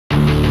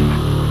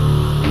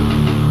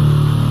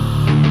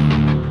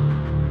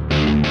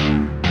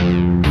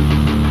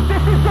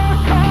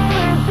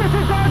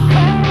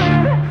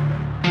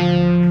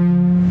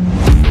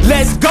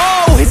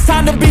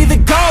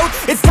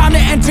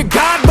into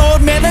God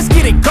mode, man, let's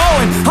get it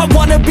going. I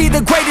wanna be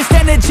the greatest,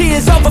 energy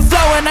is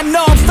overflowing. I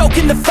know I'm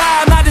stoking the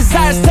fire, my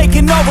desire's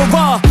taking over,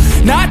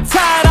 not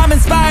tired, I'm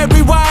inspired,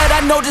 rewired.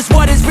 I know just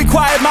what is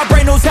required, my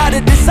brain knows how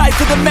to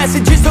decipher. The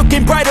message is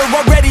looking brighter,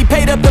 already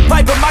paid up the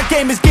piper. My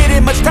game is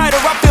getting much tighter,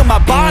 I feel my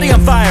body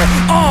on fire.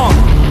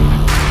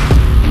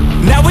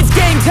 Now it's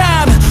game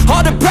time,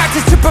 all the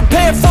practice to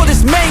prepare for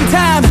this main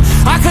time.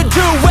 I could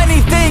do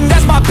anything,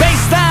 that's my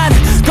baseline.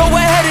 Go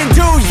ahead and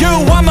do you,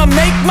 I'ma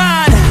make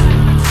mine.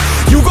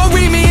 You gon'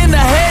 read me in the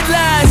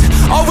headlines.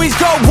 Always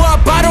go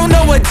up, I don't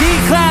know a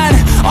decline.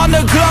 On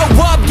the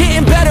glow up,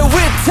 getting better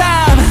with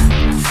time.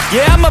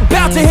 Yeah, I'm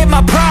about to hit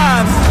my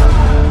prime.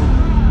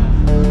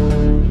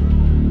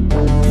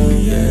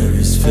 The air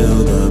is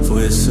filled up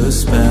with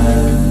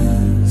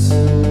suspense.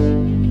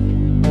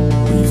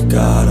 We've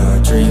got our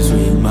dreams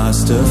we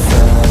must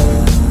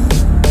defend,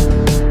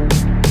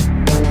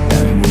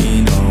 and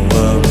we know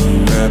what we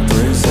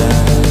represent.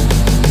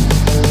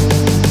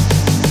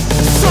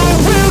 So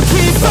we'll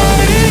keep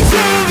fighting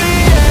till the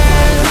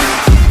end,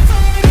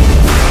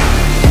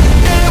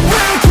 and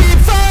we'll keep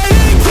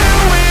fighting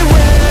till we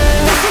win.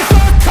 This is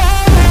our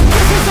calling,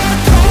 this is our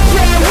calling.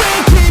 Yeah,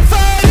 we'll keep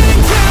fighting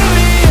till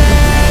the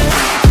end,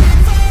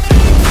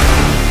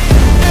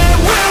 and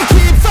we'll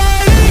keep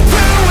fighting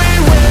till we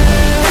win.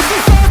 This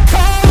is our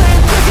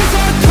calling, this is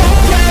our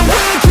calling. Yeah,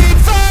 we'll keep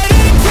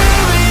fighting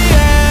till the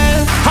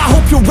end. I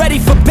hope you're ready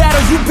for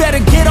battle, you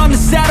better get on the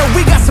saddle.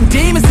 We got some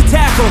demons to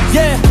tackle,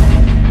 yeah.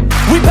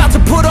 We bout to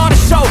put on a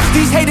show,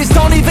 these haters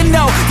don't even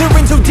know. They're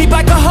in too deep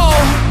like a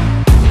hole,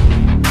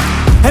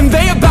 and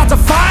they about to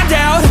find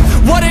out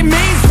what it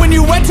means when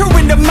you enter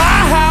into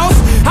my house.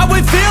 How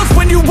it feels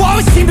when you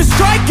always seem to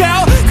strike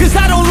out. Cause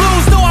I don't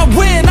lose, no I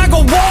win, I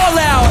go all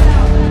out.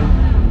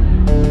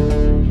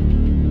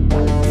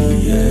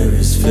 The air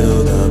is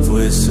filled up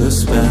with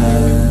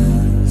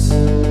suspense.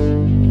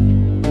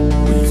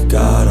 We've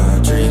got our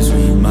dreams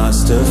we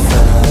must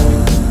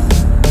defend,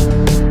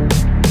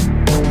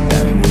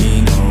 and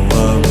we know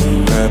what we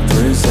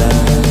represent.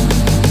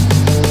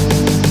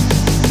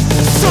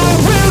 So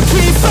we'll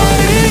keep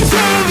fighting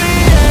till the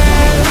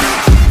end,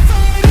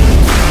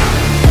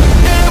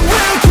 and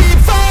we'll keep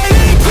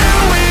fighting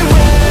till we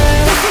win.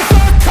 This is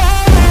our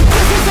calling,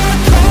 this is our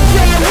calling.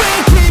 Yeah,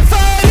 we'll keep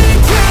fighting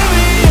till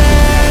the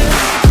end,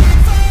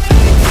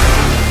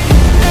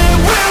 and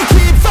we'll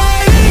keep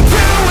fighting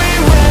till we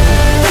win.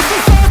 This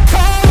is our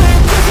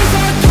calling, this is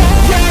our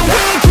calling. Yeah,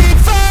 we'll keep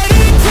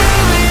fighting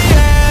till the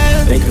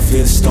end. They can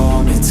feel the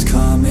storm, it's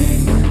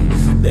coming.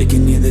 They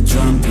can hear the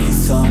drum beat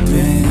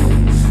thumping.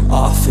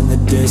 Off in the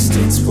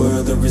distance,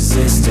 we're the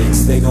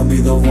resistance. They gon'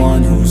 be the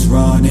one who's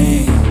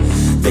running.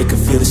 They can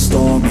feel the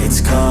storm, it's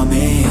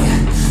coming.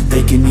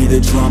 They can hear the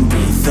drum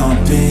beat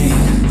thumping.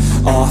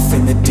 Off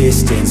in the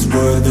distance,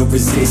 we're the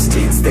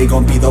resistance. They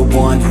gon' be the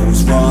one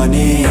who's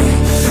running.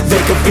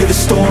 They can feel the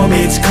storm,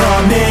 it's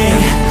coming.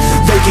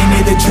 They can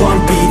hear the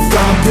drum beat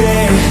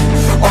thumping.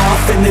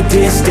 Off in the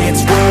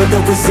distance, we're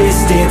the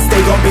resistance.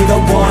 They gon' be the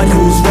one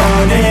who's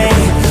running.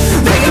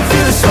 They can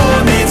feel the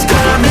storm, it's coming.